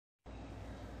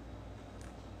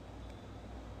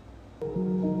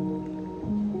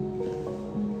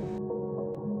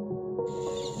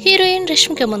Heroine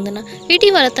Rashmika Mandanna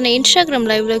ఇటీవల తన Instagram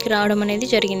లైవ్లోకి రావడం అనేది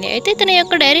జరిగింది. అయితే తన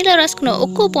యొక్క డైరీలో రాసుకున్న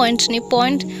ఒక్కో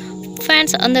పాయింట్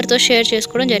ఫ్యాన్స్ అందరితో షేర్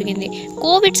చేసుకోవడం జరిగింది.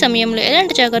 కోవిడ్ సమయంలో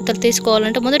ఎలాంటి జాగ్రత్తలు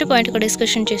తీసుకోవాలంటే మొదటి పాయింట్గా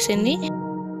డిస్కషన్ చేసింది.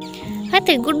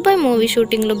 అయితే గుడ్ బై మూవీ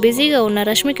షూటింగ్లో బిజీగా ఉన్న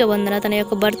రష్మిక మందన తన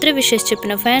యొక్క బర్త్డే విషెస్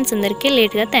చెప్పిన ఫ్యాన్స్ అందరికీ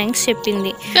లేట్గా థ్యాంక్స్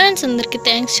చెప్పింది. ఫ్యాన్స్ అందరికీ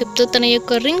థ్యాంక్స్ చెప్తూ తన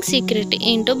యొక్క రింగ్ సీక్రెట్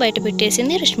ఏంటో బయట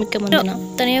పెట్టేసింది రష్మిక మందన.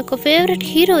 తన యొక్క ఫేవరెట్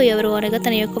హీరో ఎవరు అనగా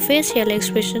తన యొక్క ఫేషియల్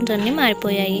ఎక్స్ప్రెషన్స్ అన్నీ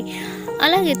మారిపోయాయి.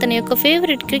 అలాగే తన యొక్క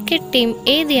ఫేవరెట్ క్రికెట్ టీం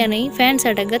ఏది అని ఫ్యాన్స్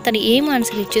అడగగా తను ఏం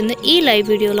ఆన్సర్ ఇచ్చిందో ఈ లైవ్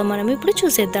వీడియోలో మనం ఇప్పుడు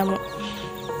చూసేద్దాము.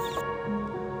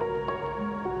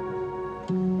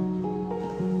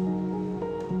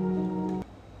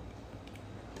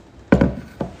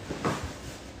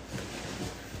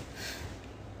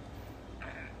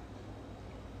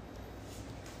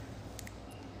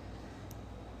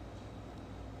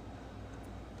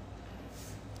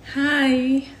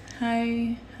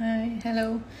 Hi, hello.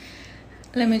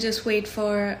 Let me just wait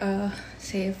for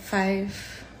say five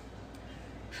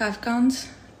counts,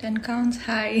 10 counts.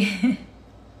 Hi.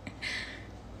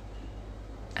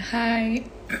 Hi.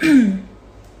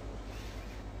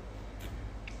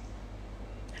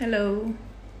 Hello.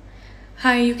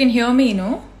 Hi, you can hear me,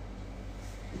 no?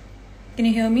 Can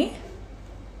you hear me?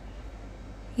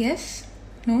 Yes?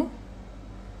 No?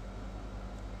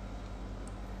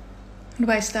 Do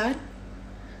I start?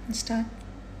 Start.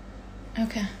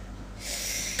 Okay.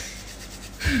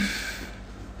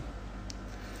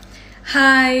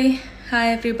 Hi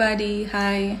everybody.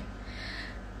 Hi.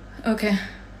 Okay.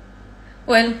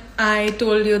 Well, I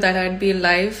told you that I'd be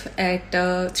live at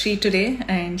 3 today,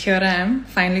 and here I am.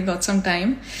 Finally got some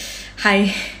time. Hi.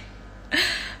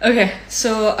 Okay,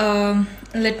 so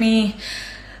let me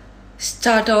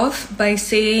start off by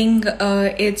saying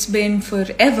it's been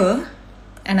forever.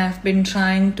 And I've been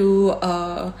trying to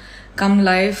come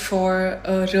live for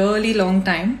a really long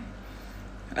time,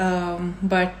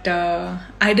 but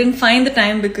I didn't find the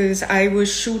time because I was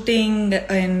shooting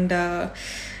and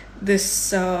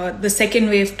the second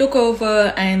wave took over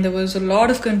and there was a lot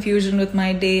of confusion with my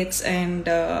dates and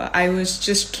I was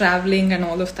just traveling and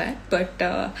all of that. But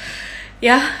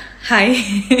yeah, hi.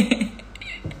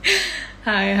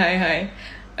 Hi.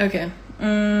 Okay.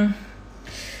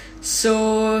 So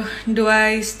do I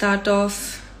start off?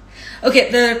 Okay,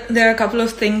 there are a couple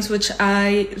of things which I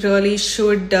really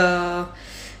should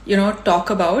talk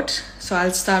about, so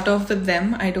I'll start off with them.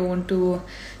 I don't want to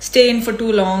stay in for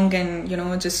too long and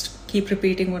just keep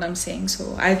repeating what I'm saying, so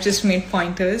I've just made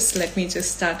pointers. Let me just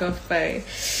start off by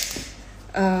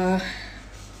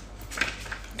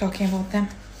talking about them.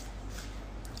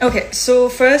 Okay, so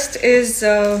first is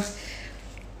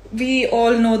we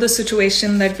all know the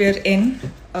situation that we're in,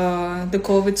 the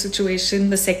COVID situation,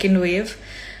 the second wave.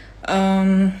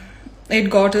 It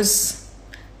got us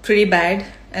pretty bad,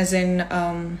 as in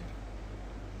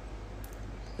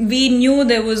we knew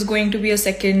there was going to be a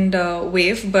second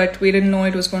wave, but we didn't know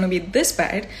it was going to be this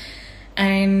bad.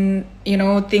 And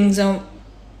things are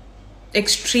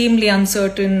extremely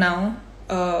uncertain now.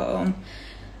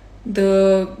 The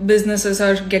businesses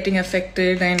are getting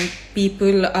affected and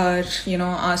people are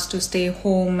asked to stay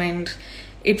home, and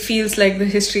it feels like the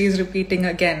history is repeating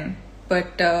again.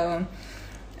 But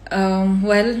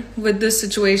well, with this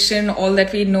situation, all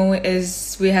that we know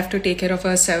is we have to take care of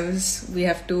ourselves. We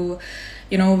have to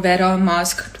wear our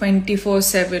mask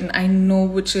 24/7. I know,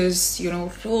 which is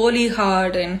really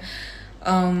hard, and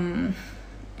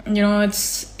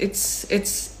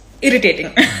it's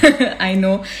irritating. I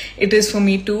know it is for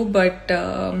me too, but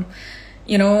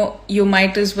you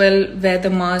might as well wear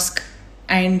the mask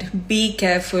and be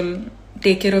careful,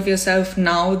 take care of yourself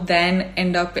now, than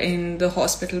end up in the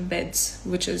hospital beds,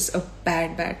 which is a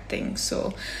bad thing. So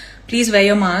please wear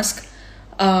your mask.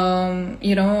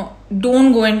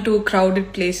 Don't go into crowded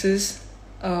places.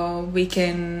 We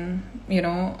can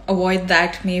avoid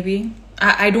that. Maybe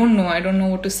I don't know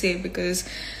what to say, because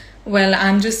well,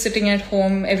 I'm just sitting at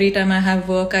home. Every time I have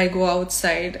work, I go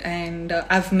outside, and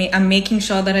I'm making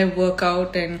sure that I work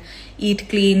out and eat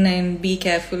clean and be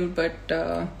careful. But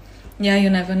yeah, you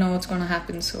never know what's going to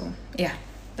happen. So yeah,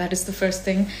 that is the first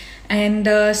thing. And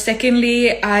secondly,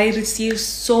 I received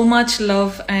so much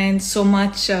love and so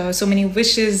many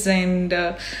wishes and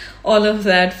all of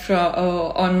that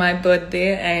on my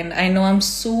birthday. And I know I'm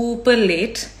super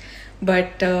late,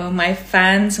 but my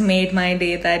fans made my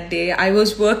day that day. I was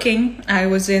working. I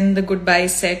was in the goodbye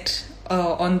set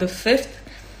on the 5th,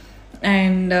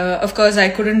 and of course I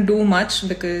couldn't do much,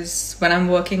 because when I'm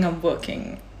working, I'm working.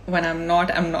 When I'm not,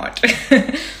 I'm not.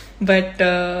 But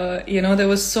there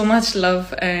was so much love,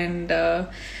 and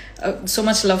so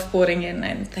much love pouring in,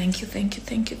 and thank you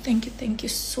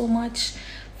so much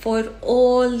for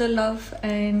all the love,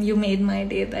 and you made my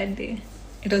day that day.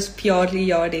 It was purely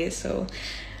your day, so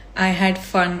I had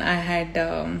fun. I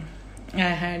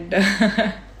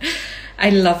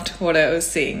loved what I was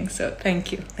saying. So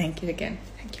thank you again.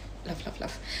 Thank you.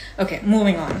 Love. Okay,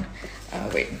 moving on.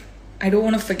 Wait, I don't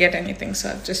want to forget anything, so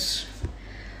I've just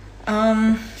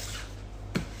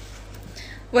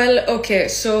well, okay,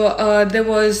 so there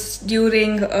was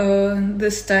during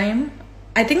this time,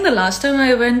 I think the last time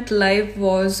I went live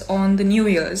was on the New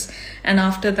Year's, and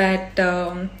after that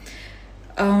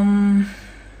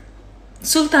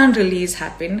Sultan release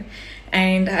happened,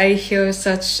 and I hear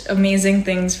such amazing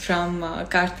things from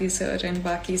Karthi sir and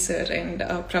Baki sir and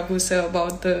Prabhu sir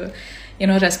about the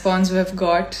response we've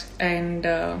got, and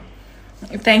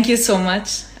thank you so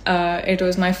much. It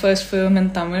was my first film in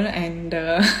Tamil, and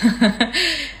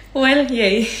well,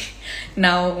 yay.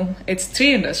 Now it's four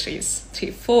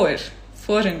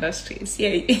industries.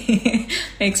 Yay.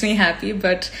 Makes me happy.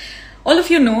 But all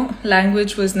of you know,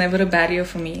 language was never a barrier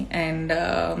for me, and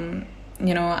I'm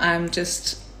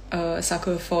just a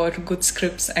sucker for good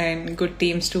scripts and good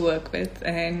teams to work with,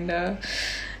 and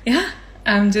yeah,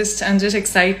 I'm just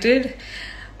excited.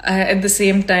 At the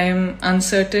same time,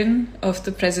 uncertain of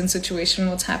the present situation,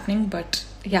 what's happening, but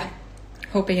yeah,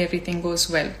 hoping everything goes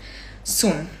well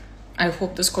soon. I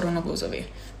hope this corona goes away.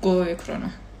 Go away,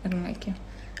 corona. I don't like you.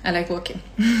 I like working.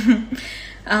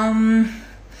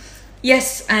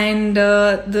 Yes, and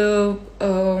the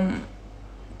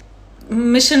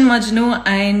Mission Majnu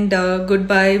and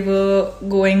Goodbye were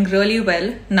going really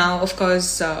well. Now, of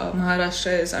course,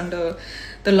 Maharashtra is under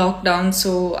the lockdown,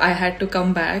 so I had to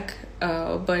come back.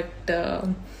 But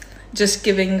just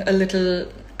giving a little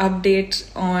update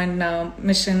on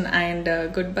Mission and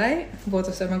Goodbye. Both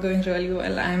of them are going really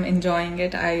well. I'm enjoying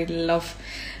it. I love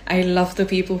the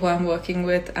people who I'm working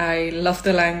with. I love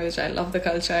the language. I love the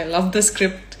culture. I love the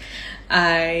script.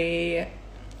 I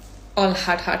all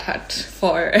heart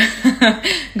for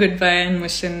Goodbye and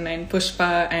Mission and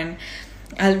Pushpa, and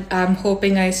I'm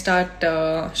hoping I start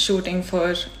shooting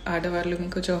for Adavarlu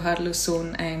Miku Joharlu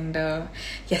soon, and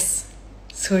yes,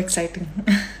 so exciting.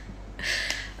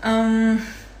 Well,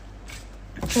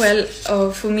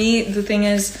 for me, the thing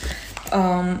is,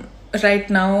 right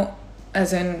now,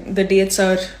 as in the dates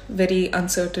are very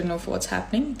uncertain of what's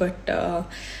happening, but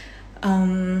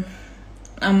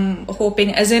I'm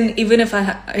hoping, as in, even if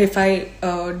I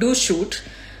do shoot,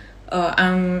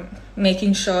 I'm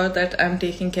making sure that I'm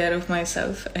taking care of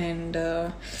myself, and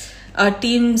our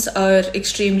teams are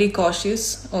extremely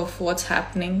cautious of what's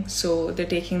happening, so they're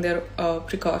taking their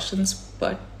precautions,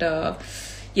 but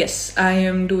yes, I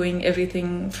am doing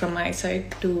everything from my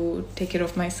side to take care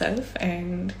of myself,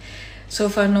 and so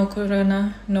far no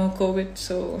corona, no COVID,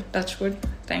 so touch wood,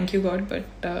 thank you God, but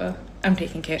I'm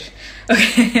taking care.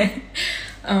 Okay.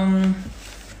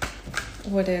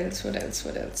 What else?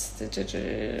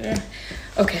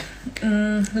 Okay,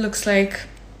 looks like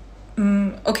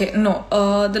okay, no,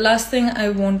 the last thing I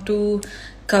want to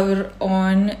cover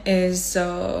on is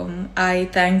I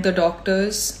thank the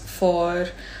doctors for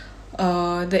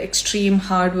the extreme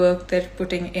hard work they're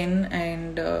putting in,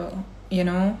 and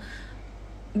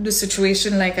the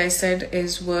situation, like I said,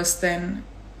 is worse than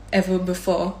ever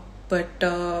before, but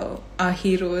our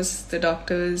heroes, the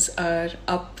doctors, are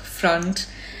up front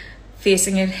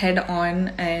facing it head on,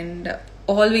 and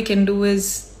all we can do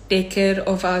is take care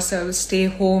of ourselves, stay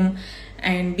home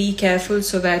and be careful,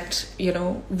 so that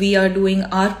we are doing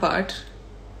our part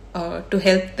to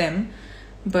help them.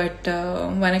 But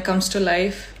when it comes to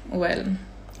life, well,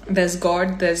 there's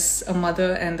God, there's a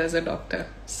mother, and there's a doctor.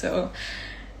 So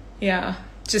yeah,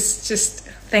 just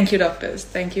thank you, doctors.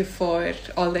 Thank you for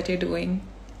all that you're doing.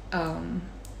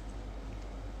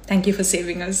 Thank you for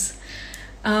saving us.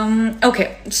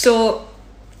 Okay, so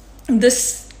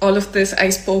all of this I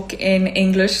spoke in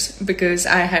English because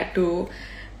I had to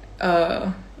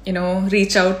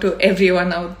reach out to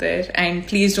everyone out there, and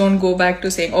please don't go back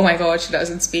to saying, oh my God, she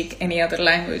doesn't speak any other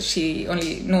language, she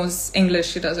only knows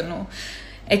English, she doesn't know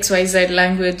XYZ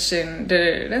language, and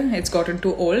it's gotten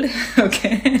too old.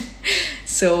 Okay.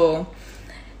 So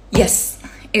yes,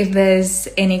 if there's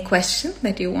any question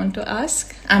that you want to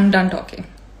ask, I'm done talking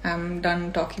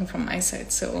from my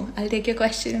side, so I'll take your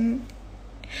question.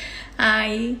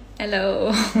 Hi,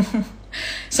 hello.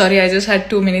 Sorry, I just had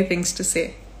too many things to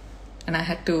say and I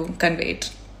had to convey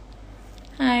it.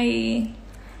 Hi.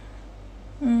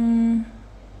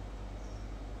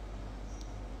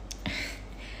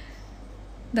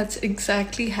 That's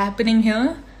exactly happening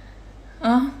here.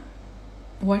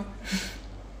 What?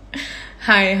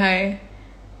 Hi.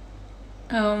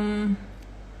 Um,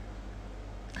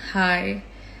 Hi.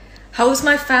 How's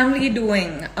my family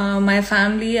doing? My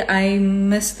family, I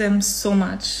miss them so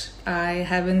much. I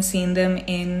haven't seen them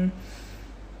in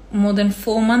more than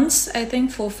 4 months, I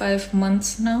think, 4 5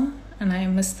 months now, and I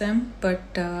miss them.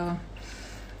 But,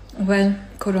 well,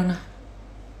 Corona.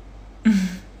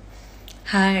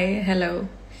 Hi, hello.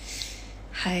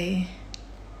 Hi.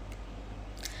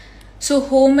 So,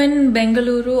 home in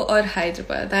Bengaluru or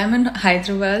Hyderabad? I'm in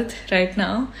Hyderabad right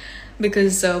now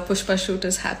because Pushpa shoot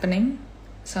is happening.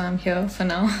 So, I'm here for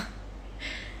now.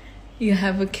 You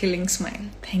have a killing smile.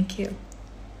 Thank you.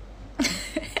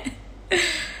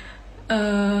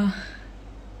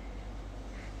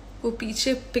 वो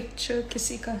पीछे picture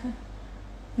किसी का है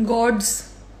God's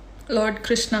Lord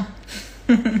Krishna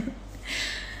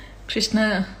Krishna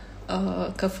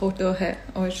का photo है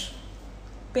और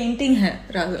painting है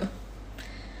rather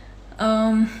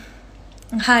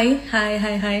hi hi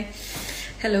hi hi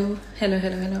hello hello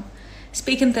hello hello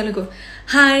speak in Telugu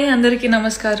hi అందరికీ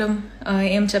నమస్కారం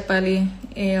ఏం చెప్పాలి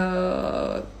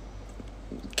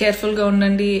కేర్ఫుల్గా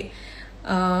ఉండండి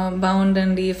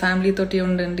బాగుండండి ఫ్యామిలీతోటి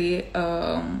ఉండండి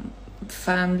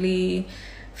ఫ్యామిలీ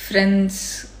ఫ్రెండ్స్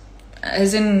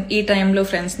యాజ్ ఇన్ ఈ టైంలో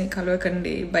ఫ్రెండ్స్ని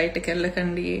కలవకండి బయటకు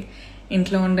వెళ్ళకండి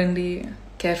ఇంట్లో ఉండండి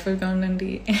కేర్ఫుల్గా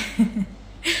ఉండండి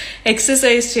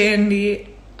ఎక్సర్సైజ్ చేయండి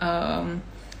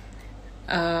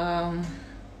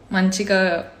మంచిగా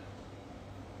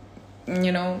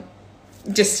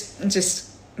just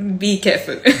be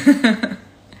careful.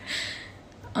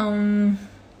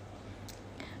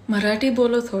 Marathi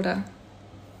bolo thoda.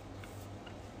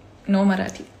 No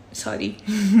Marathi, sorry.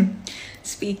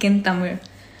 Speak in Tamil.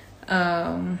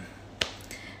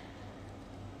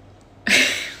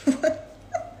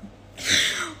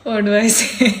 What do I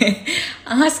say?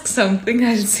 Ask something,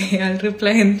 I'll say. I'll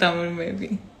reply in Tamil maybe.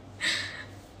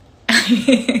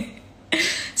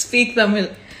 Speak Tamil.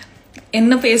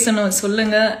 என்ன பேசணும்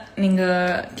சொல்லுங்க நீங்க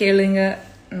கேளுங்க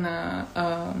நான்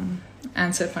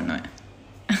ஆன்சர் பண்ணுவேன்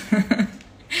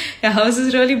Your house is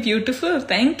really beautiful.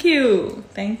 Thank you.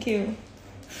 Thank you.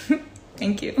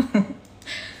 Thank you.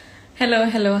 Hello,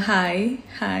 hello. Hi.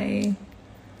 Hi.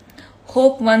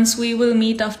 Hope once we will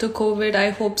meet after COVID. I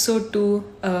hope so too.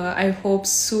 I hope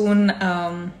soon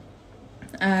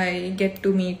I get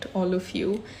to meet all of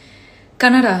you.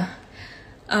 Kannada.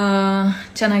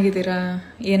 ಚೆನ್ನಾಗಿದ್ದೀರಾ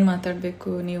ಏನು ಮಾತಾಡಬೇಕು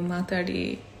ನೀವು ಮಾತಾಡಿ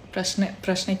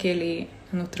ಪ್ರಶ್ನೆ ಕೇಳಿ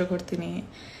ನಾನು ಉತ್ತರ ಕೊಡ್ತೀನಿ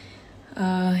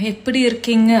எப்படி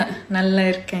இருக்கீங்க நல்லா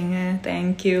இருக்கேங்க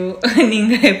தேங்க்யூ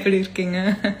நீங்கள் எப்படி இருக்கீங்க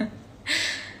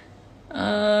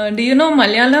do you know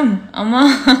Malayalam amma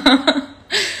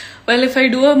well if I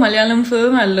do a Malayalam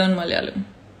film I'll learn Malayalam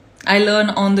I learn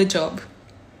on the job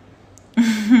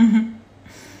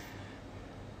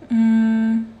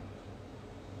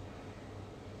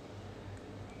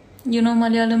You know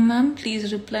Malayalam, ma'am? Please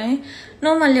reply.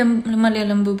 No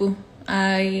Malayalam, boo.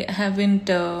 I haven't,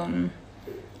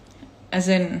 as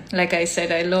in, like I said,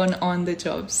 I learn on the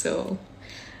job. So,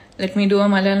 let me do a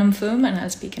Malayalam film and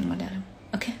I'll speak in Malayalam.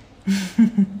 Okay?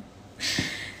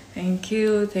 Thank you,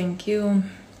 thank you.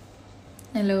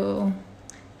 Hello.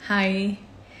 Hi.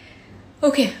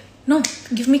 Okay. No,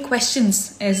 give me questions.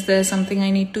 Is there something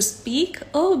I need to speak?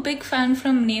 Oh, big fan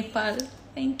from Nepal.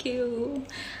 Thank you.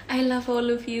 I love all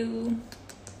of you.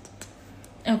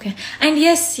 Okay. And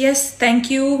yes, thank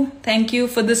you. Thank you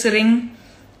for this ring.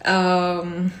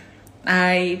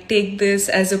 I take this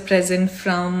as a present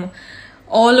from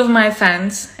all of my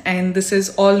fans and this is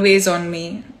always on me.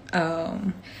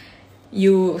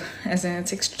 As in,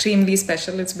 it's extremely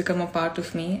special. It's become a part of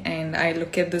me and I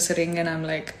look at this ring and I'm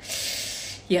like,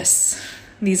 yes.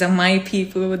 These are my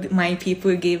people. My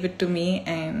people gave it to me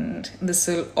and this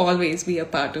will always be a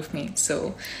part of me. So,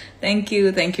 thank you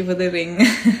for the ring.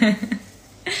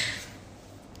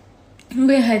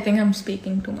 Wait, I think I'm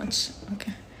speaking too much.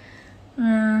 Okay.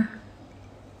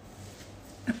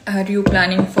 Are you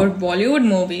planning for Bollywood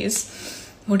movies?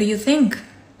 What do you think?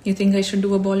 You think I should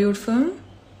do a Bollywood film?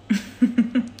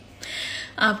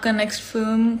 आपका next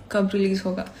film कब release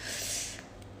होगा?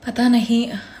 पता नहीं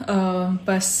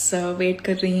बस wait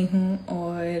कर रही हूँ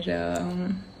और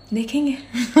देखेंगे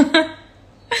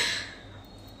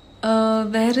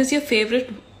Where is your favorite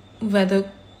weather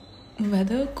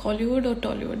Collywood or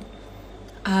Tollywood?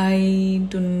 I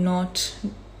do not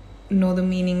know the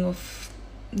meaning of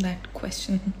that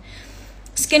question.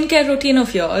 Skincare routine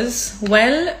of yours?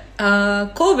 Well,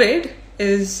 COVID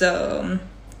is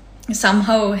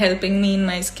somehow helping me in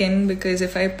my skin because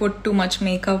if I put too much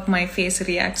makeup my face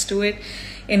reacts to it.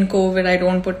 In COVID I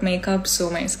don't put makeup so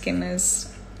my skin is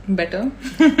better.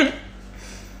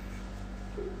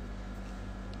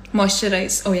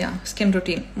 Moisturize. Oh yeah, skin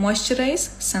routine. Moisturize,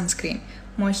 sunscreen.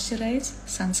 Moisturize,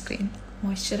 sunscreen.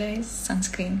 Moisturize,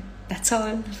 sunscreen. That's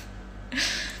all.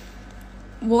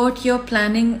 What you're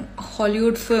planning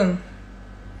Hollywood film?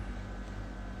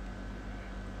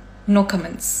 No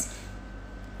comments.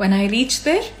 When I reach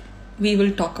there, we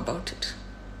will talk about it.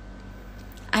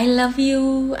 I love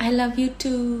you. I love you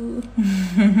too.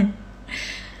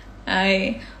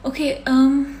 Okay.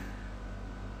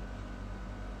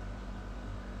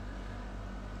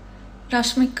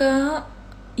 Rashmika,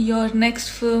 your next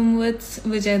film with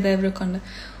Vijay Deverakonda.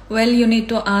 Well, you need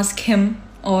to ask him,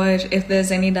 or if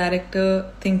there's any director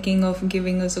thinking of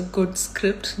giving us a good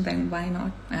script, then why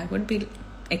not? I would be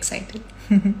excited.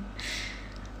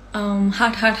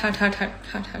 Heart.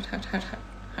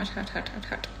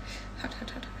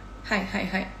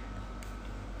 Hi.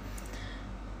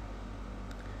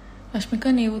 Rashmika,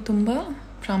 ನೀವು ತುಂಬಾ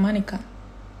ಪ್ರಾಮಾಣಿಕ.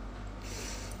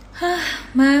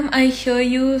 Ma'am, I hear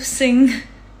you sing.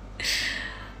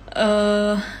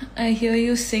 I hear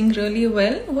you sing really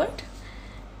well. What?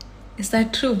 Is that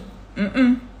true?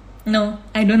 No,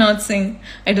 I do not sing.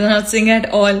 I do not sing at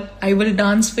all. I will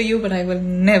dance for you, but I will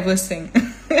never sing.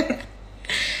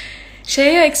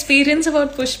 Share your experience about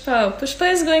Pushpa. Pushpa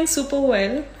is going super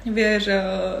well.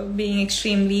 We're being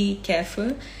extremely careful,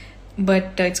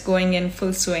 but it's going in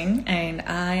full swing, and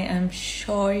I am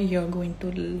sure you're going to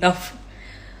love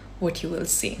what you will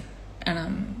see.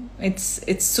 And it's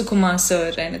Sukumar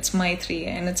sir, and it's Maitri,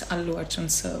 and it's Allu Arjun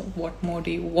sir. What more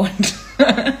do you want?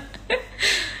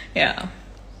 Yeah.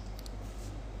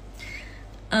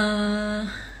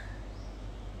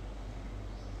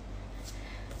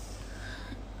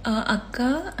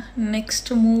 Akka, next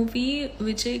movie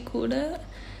Vijay kuda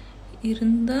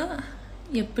irunda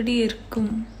eppadi irkum?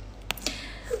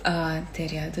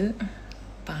 தெரியாது,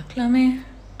 பார்க்கலாமே.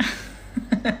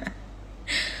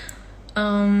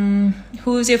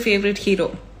 Who's your favorite hero?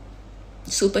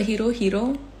 Superhero?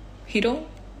 Hero?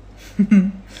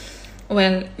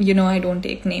 Well, you know I don't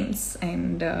take names,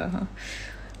 and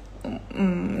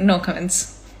no comments.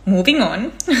 Moving on.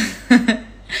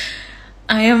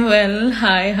 I am well.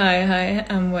 Hi.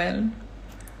 I'm well.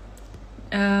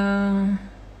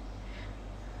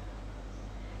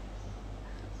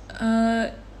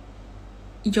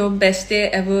 Your best day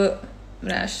ever,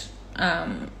 Rash?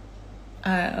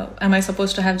 Am I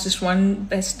supposed to have just one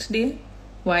best day?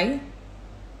 Why?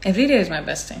 Every day is my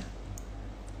best day.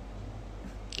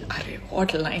 Arre, what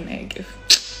line I give.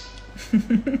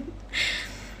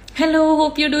 Hello,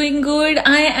 hope you're doing good.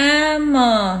 I am.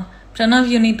 Pranav,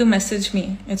 you need to message me.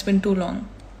 It's been too long.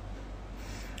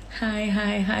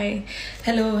 Hi.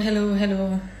 Hello.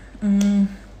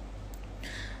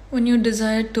 When you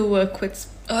desire to work with...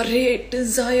 Arre,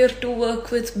 desire to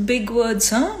work with big words,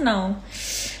 huh? Now.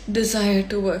 Desire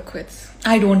to work with.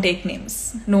 I don't take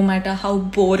names. No matter how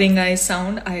boring I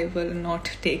sound, I will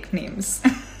not take names.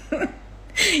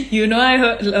 You know I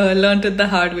learned it the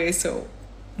hard way, so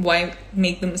why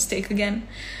make the mistake again?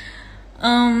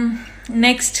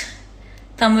 Next,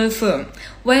 Tamil film.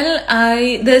 Well,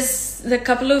 there's a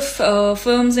couple of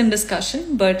films in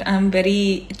discussion, but I'm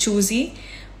very choosy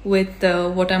with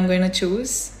what I'm going to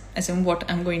choose, as in what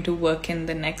I'm going to work in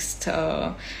the next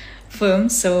film.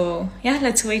 So yeah,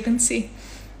 let's wait and see.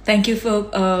 Thank you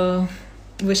for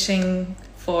wishing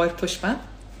for Pushpa.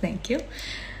 Thank you.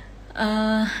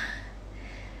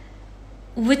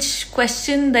 Which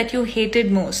question that you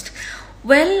hated most?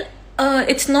 Well,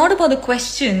 it's not about the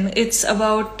question. It's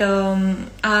about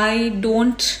I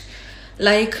don't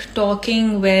like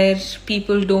talking where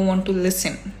people don't want to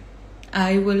listen.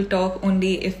 I will talk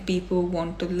only if people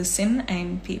want to listen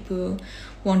and people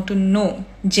want to know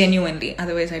genuinely.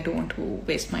 Otherwise, I don't want to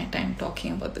waste my time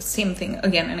talking about the same thing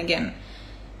again and again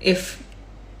if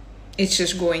it's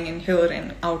just going in here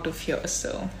and out of here.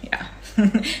 So yeah,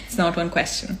 it's not one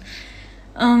question.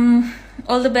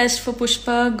 All the best for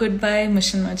Pushpa. Goodbye,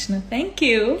 Mission Majna. Thank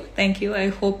you. I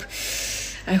hope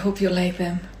you like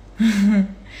them.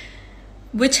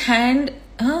 Which hand?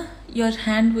 Your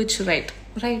hand, which right?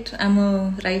 Right, I'm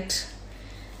a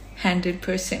right-handed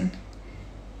person.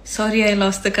 Sorry, I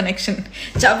lost the connection.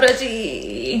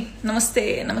 Chabraji,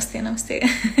 namaste.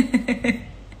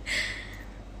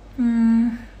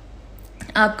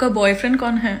 आपका boyfriend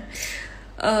कौन है?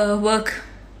 Work,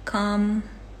 calm,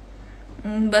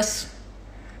 बस.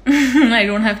 I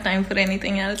don't have time for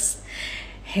anything else.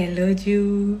 Hello,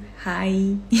 Ju.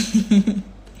 Hi.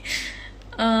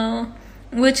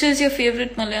 Which is your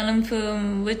favorite Malayalam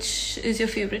film? Which is your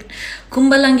favorite?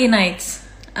 Kumbalangi Nights.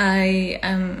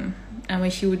 I'm a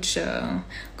huge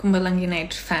Kumbalangi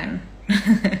Night fan.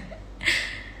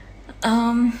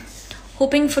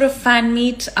 hoping for a fan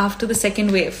meet after the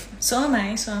second wave. So am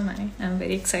I. So am I. I'm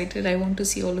very excited. I want to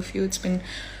see all of you. It's been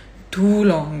too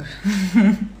long.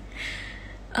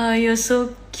 You're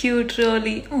so cute,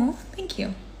 really. Oh, thank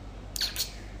you.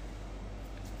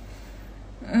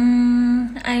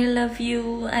 I love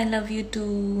you. I love you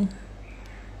too.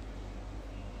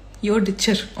 You're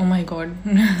ditcher. Oh my god.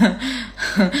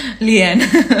 Leanne,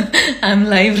 I'm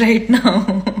live right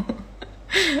now.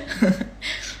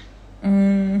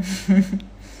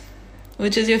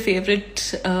 Which is your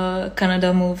favorite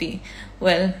Kannada movie?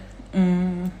 Well,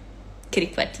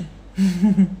 Kirikpati.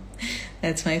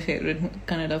 That's my favorite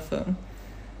Kannada film.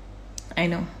 I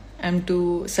know, I'm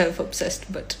too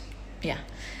self-obsessed, but yeah.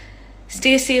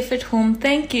 Stay safe at home.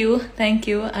 Thank you. Thank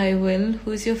you. I will.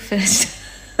 Who's your first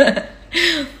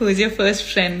who's your first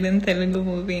friend in Telugu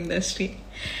movie industry?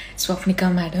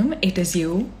 Swapnika madam, it is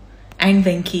you and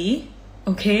Venki.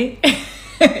 Okay.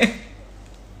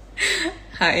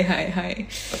 Hi.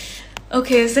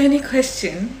 Okay, is there any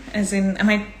question? As in, am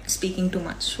I speaking too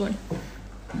much? What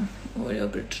are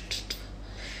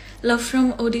love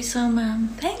from Odisha, ma'am.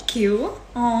 Thank you.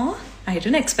 Oh, I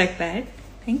didn't expect that.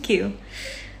 Thank you.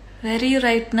 Where are you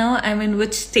right now? I'm in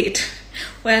which state?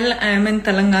 Well, I'm in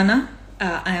Telangana.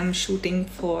 I am shooting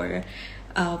for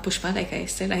Pushpa, like I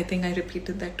said. I think I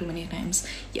repeated that too many times.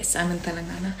 Yes, I'm in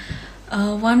Telangana.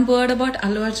 One word about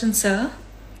Allu Arjun sir.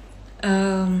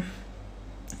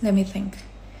 Let me think.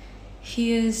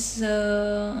 He is...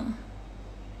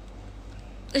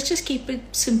 let's just keep it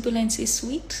simple and say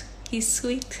sweet. He's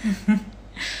sweet.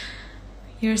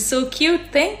 You're so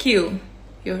cute. Thank you.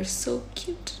 You're so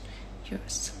cute. You're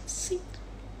so sweet.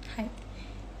 Hi.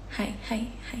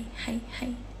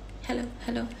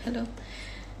 Hello.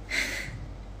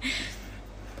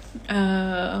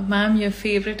 Ma'am, your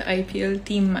favorite IPL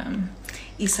team, ma'am.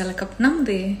 Isala Cup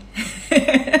Namde.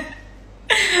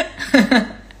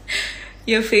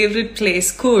 Your favorite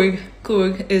place? Coorg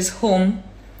is home.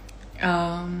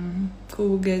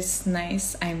 Coorg is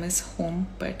nice. I miss home,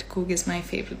 but Coorg is my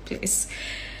favorite place.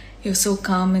 You're so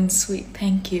calm and sweet.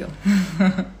 Thank you.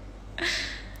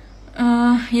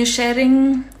 You're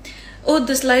sharing... Oh,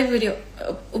 this live video.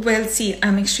 Well, see,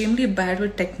 I'm extremely bad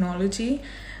with technology.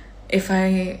 If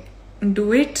I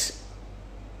do it,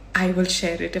 I will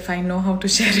share it. If I know how to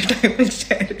share it, I will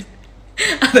share it.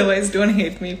 Otherwise, don't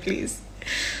hate me, please.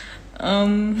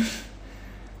 Hi.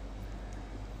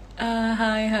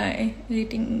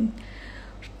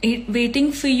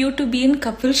 Waiting for you to be in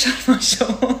Kapil Sharma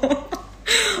show.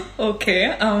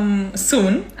 Okay,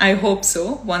 soon. I hope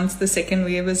so. Once the second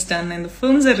wave is done and the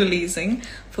films are releasing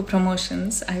for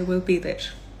promotions, I will be there.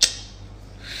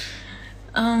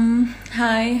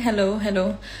 Hi,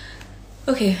 hello.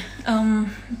 Okay,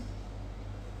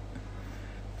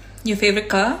 your favorite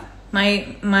car?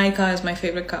 My car is my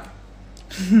favorite car.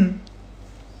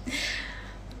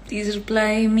 Please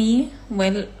reply me.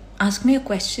 Well, ask me a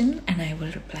question and I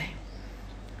will reply.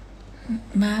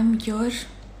 Ma'am, your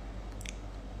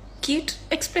cute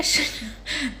expression.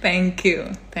 Thank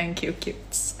you,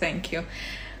 cutes. Thank you.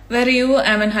 Where are you?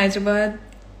 I'm in Hyderabad.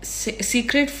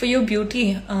 Secret for your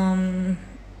beauty?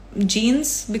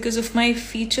 Genes, because of my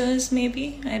features,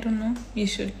 maybe. I don't know. You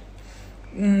should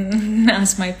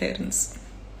ask my parents.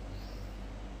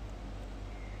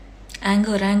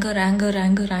 Anger.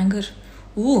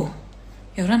 Ooh,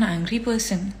 you're an angry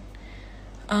person.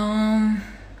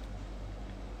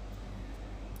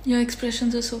 Your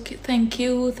expressions are so cute. Thank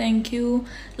you.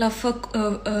 Love from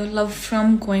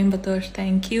Coimbatore.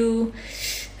 Thank you.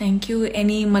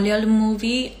 Any Malayalam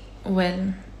movie?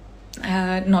 Well,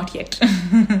 not yet.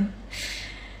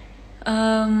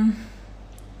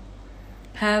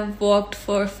 Have walked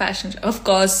for fashion show. Of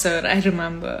course, sir. I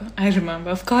remember.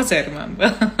 Of course, I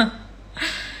remember.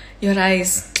 Your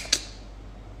eyes.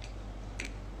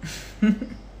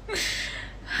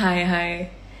 Hi.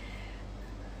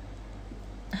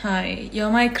 You're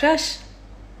my crush.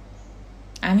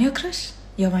 I'm your crush.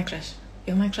 You're my crush.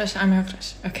 I'm your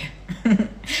crush. Okay.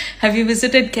 Have you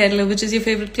visited Kerala? Which is your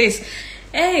favorite place?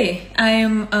 Hey,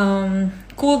 I'm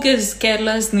Coorg is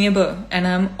Kerala's neighbor, and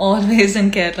I'm always in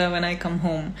Kerala when I come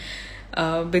home,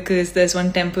 because there's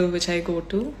one temple which I go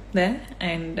to there,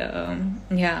 and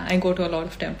I go to a lot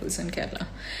of temples in Kerala.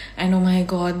 And oh my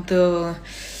god, the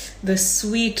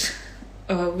sweet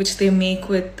which they make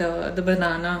with the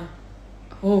banana.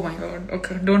 Oh my god.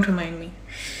 Okay, don't remind me.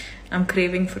 I'm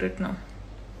craving for it now.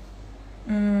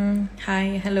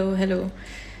 Hi, hello.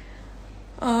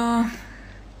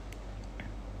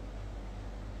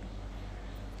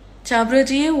 Chabra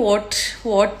ji, what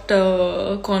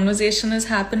conversation is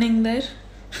happening there?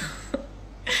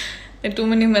 There are too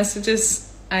many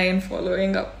messages I am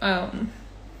following up.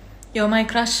 You're my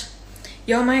crush.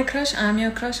 You're my crush. I'm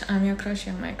your crush. I'm your crush.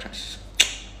 You're my crush.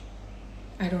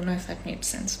 I don't know if that made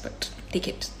sense, but take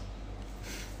it.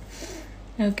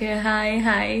 Okay,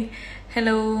 hi.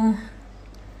 Hello.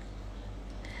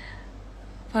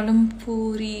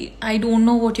 Palampuri. I don't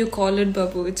know what you call it,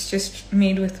 Babu. It's just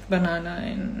made with banana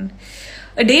and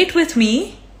a date with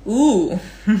me. Ooh.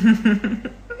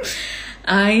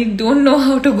 I don't know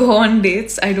how to go on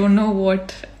dates. I don't know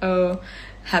what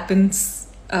happens.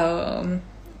 I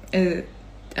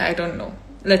don't know.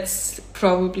 Let's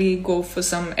probably go for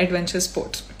some adventure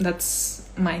sport. That's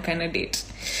my kind of date.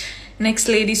 Next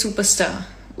lady superstar.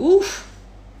 Ooh.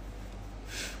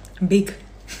 Big.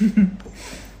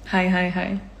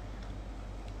 Hi.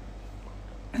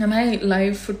 Am I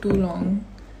live for too long?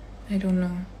 I don't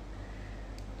know.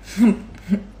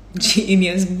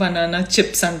 Genius banana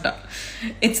chips anta.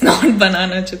 It's not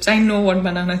banana chips. I know what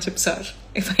banana chips are.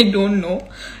 If I don't know,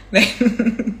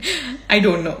 then I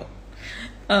don't know.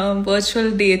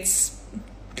 Virtual dates,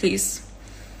 please.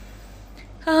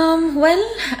 Well,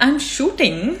 I'm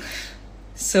shooting,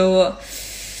 so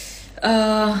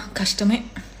kashtame.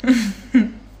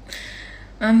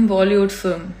 I'm Bollywood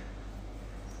film.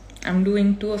 I'm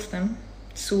doing 2 of them.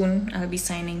 Soon I'll be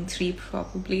signing 3,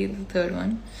 probably the 3rd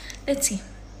one. Let's see.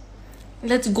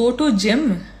 Let's go to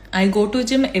gym. I go to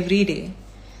gym every day.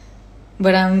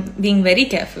 But I'm being very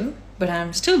careful. But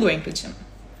I'm still going to gym.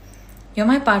 You're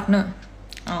my partner.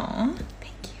 Aww,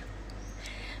 thank you.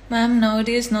 Ma'am,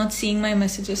 nowadays not seeing my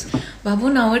messages. Babu,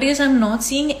 nowadays I'm not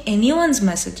seeing anyone's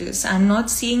messages. I'm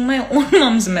not seeing my own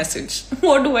mom's message.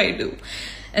 What do I do?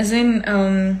 As in,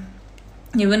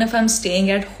 even if I'm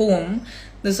staying at home,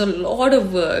 there's a lot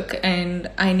of work and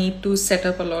I need to set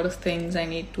up a lot of things. I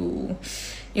need to,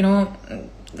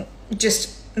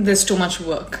 just there's too much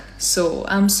work. So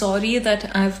I'm sorry that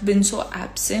I've been so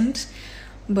absent.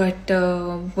 But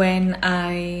when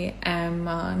I am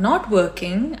not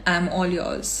working, I'm all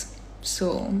yours.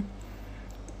 So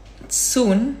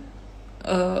soon,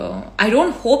 I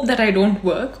don't hope that I don't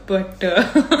work, but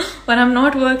when I'm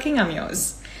not working, I'm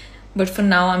yours. But for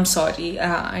now, I'm sorry.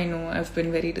 I know I've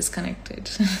been very disconnected.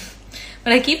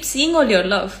 But I keep seeing all your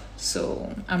love,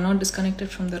 so I'm not disconnected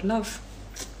from the love.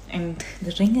 And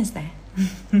the ring is there.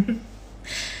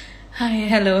 Hi,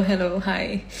 hello,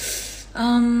 hi.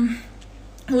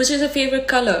 Which is a favorite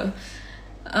color?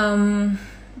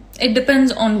 It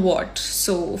depends on what.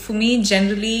 So for me,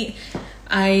 generally,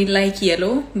 I like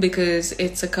yellow because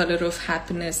it's a color of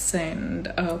happiness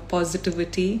and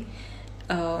positivity.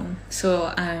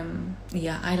 So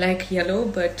I like yellow,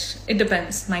 but it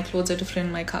depends. My clothes are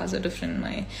different, my cars are different,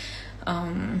 my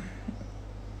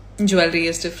jewelry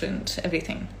is different,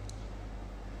 everything.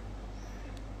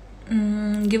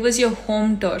 Give us your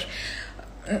home tour.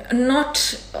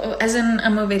 Not as in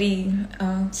I'm a very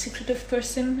secretive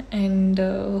person, and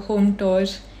home tour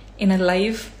in a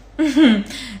live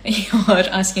you're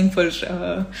asking for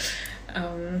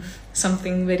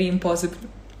something very impossible,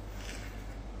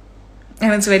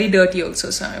 and it's very dirty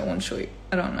also, so I won't show you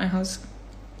around my house.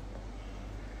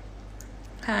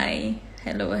 Hi,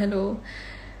 hello.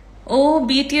 Oh,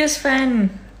 BTS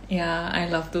fan. Yeah, I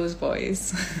love those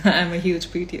boys. I'm a huge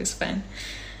BTS fan.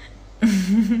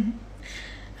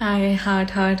 Hi,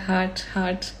 heart.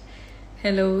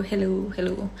 Hello.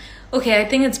 Okay, I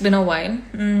think it's been a while.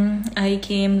 I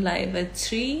came live at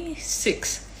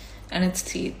 3:06 and it's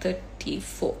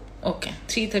 3:34. Okay,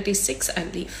 3:36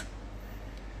 I'll leave.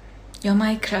 You're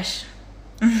my crush.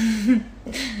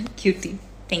 Cutie.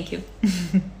 Thank you.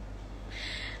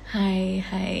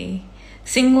 Hi.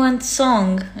 Sing one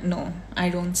song. No, I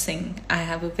don't sing. I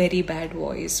have a very bad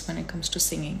voice when it comes to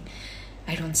singing.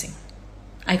 I don't sing.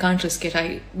 I can't risk it.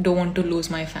 I don't want to lose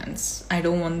my fans. I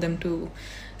don't want them to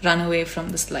run away from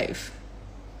this life.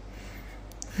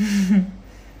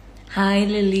 Hi,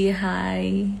 Lily.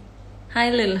 Hi,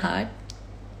 Lil Heart.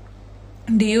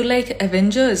 Do you like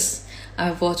Avengers?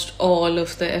 I've watched all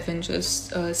of the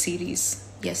Avengers series.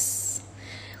 Yes.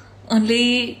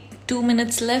 Only 2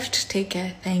 minutes left. Take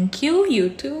care. Thank you. You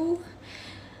too.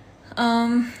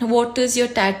 What is your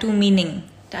tattoo meaning?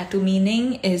 Tattoo meaning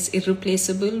is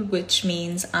irreplaceable, which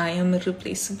means I am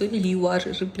irreplaceable, you are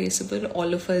irreplaceable,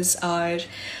 all of us are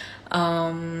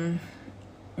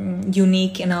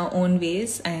unique in our own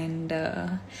ways, and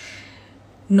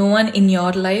no one in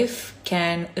your life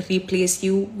can replace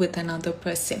you with another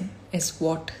person, is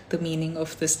what the meaning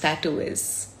of this tattoo is.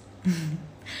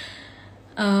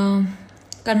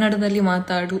 ಕನ್ನಡದಲ್ಲಿ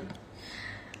ಮಾತಾಡು.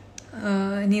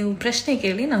 ನೀವು ಪ್ರಶ್ನೆ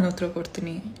ಕೇಳಿ ನಾನು ಉತ್ತರ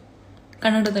ಕೊಡ್ತೀನಿ.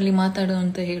 ಕನ್ನಡದಲ್ಲಿ ಮಾತಾಡು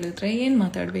ಅಂತ ಹೇಳಿದ್ರೆ ಏನು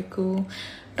ಮಾತಾಡಬೇಕು?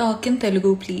 Talk in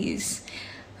Telugu please.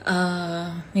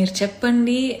 మీరు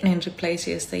చెప్పండి, నేను రిప్లై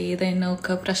చేస్తా. ఏదైనా ఒక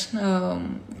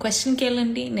క్వశ్చన్కి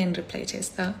వెళ్ళండి, నేను రిప్లై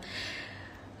చేస్తా.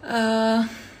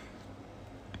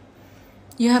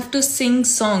 You have to sing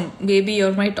song. Baby,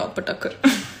 you're my top attacker.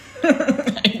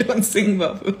 I don't sing,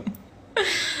 Babu.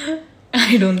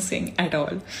 I don't sing at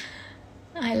all.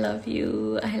 I love you.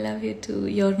 I love you too.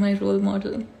 You're my role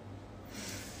model.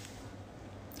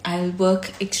 I'll work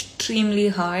extremely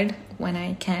hard when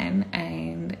I can,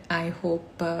 and I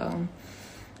hope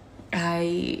I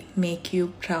make you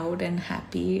proud and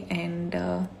happy, and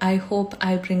I hope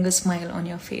I bring a smile on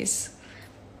your face.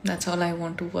 That's all I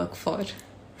want to work for.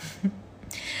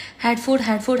 Had food.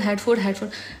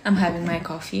 I'm having my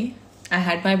coffee. I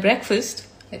had my breakfast.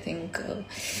 I think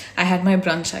I had my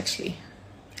brunch actually.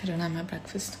 I don't have my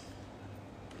breakfast.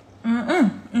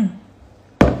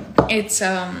 It's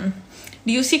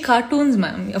do you see cartoons,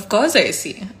 ma'am? Of course I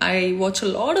see. I watch a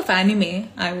lot of anime.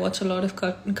 I watch a lot of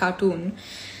cartoon.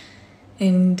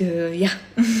 And yeah.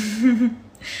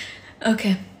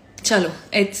 Okay. Chalo.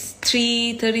 It's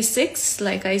 3:36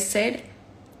 like I said.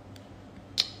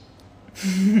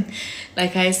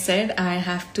 Like I said, I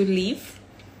have to leave.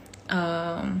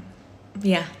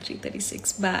 Yeah,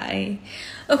 3:36. Bye.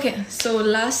 Okay, so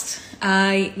last,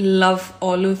 I love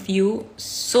all of you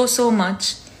so much.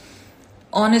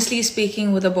 Honestly speaking,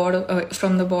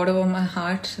 from the bottom of my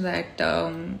heart, that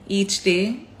each day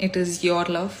it is your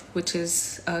love which is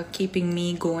keeping me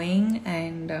going,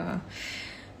 and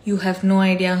you have no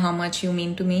idea how much you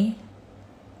mean to me.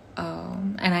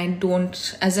 And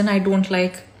I don't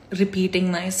like repeating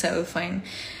myself and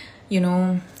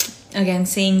again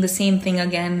saying the same thing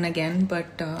again and again,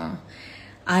 but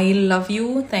I love you.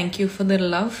 Thank you for the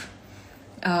love.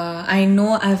 I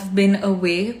know I've been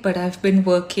away, but I've been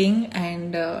working,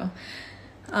 and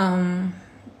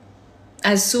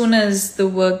as soon as the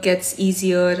work gets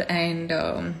easier and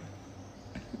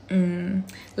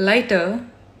lighter,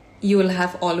 you will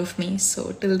have all of me. So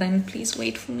till then, please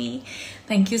wait for me.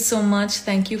 Thank you so much.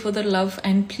 Thank you for the love,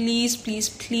 and please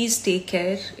take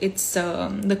care. It's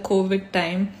the COVID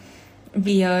time.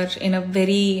 We are in a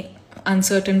very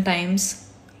uncertain times,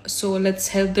 so let's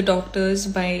help the doctors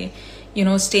by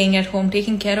staying at home,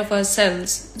 taking care of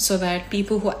ourselves, so that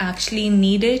people who actually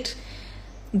need it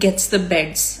gets the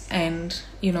beds. And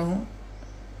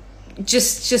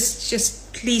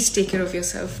just please take care of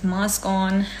yourself. Mask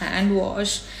on, hand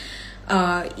wash,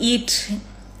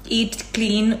 eat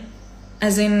clean.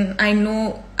 As in, I know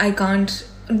I can't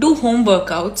do home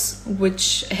workouts, which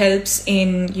helps in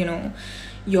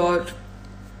your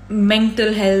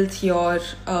mental health, your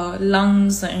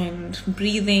lungs and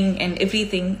breathing and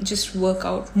everything. Just work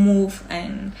out, move,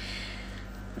 and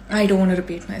I don't want to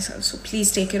repeat myself. So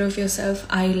please take care of yourself.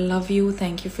 I love you.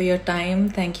 Thank you for your time.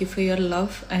 Thank you for your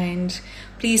love, and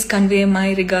please convey my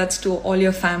regards to all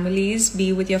your families.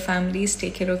 Be with your families.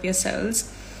 Take care of yourselves.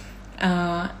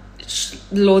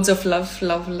 Loads of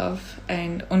love,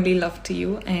 and only love to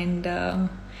you. And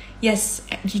yes,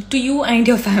 to you and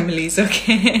your families.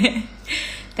 Okay.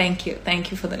 Thank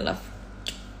you for the love.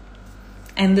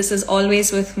 And this is always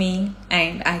with me,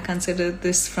 and I consider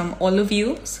this from all of you.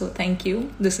 So thank you.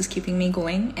 This is keeping me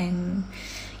going. And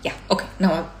yeah, okay,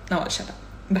 now I'll shut up.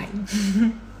 Bye.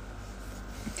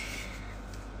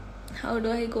 How do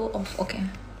I go off? Okay,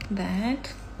 that.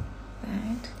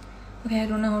 Okay, I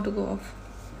don't know how to go off.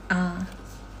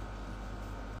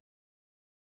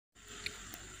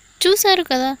 చూసారు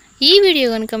కదా. ఈ video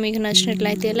కనుక మీకు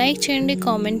నచ్చినట్లయితే like చేయండి,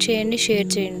 comment చేయండి, share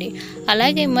చేయండి.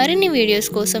 అలాగే మరిన్ని వీడియోస్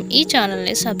కోసం ఈ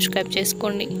ఛానల్ని సబ్స్క్రైబ్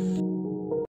చేసుకోండి.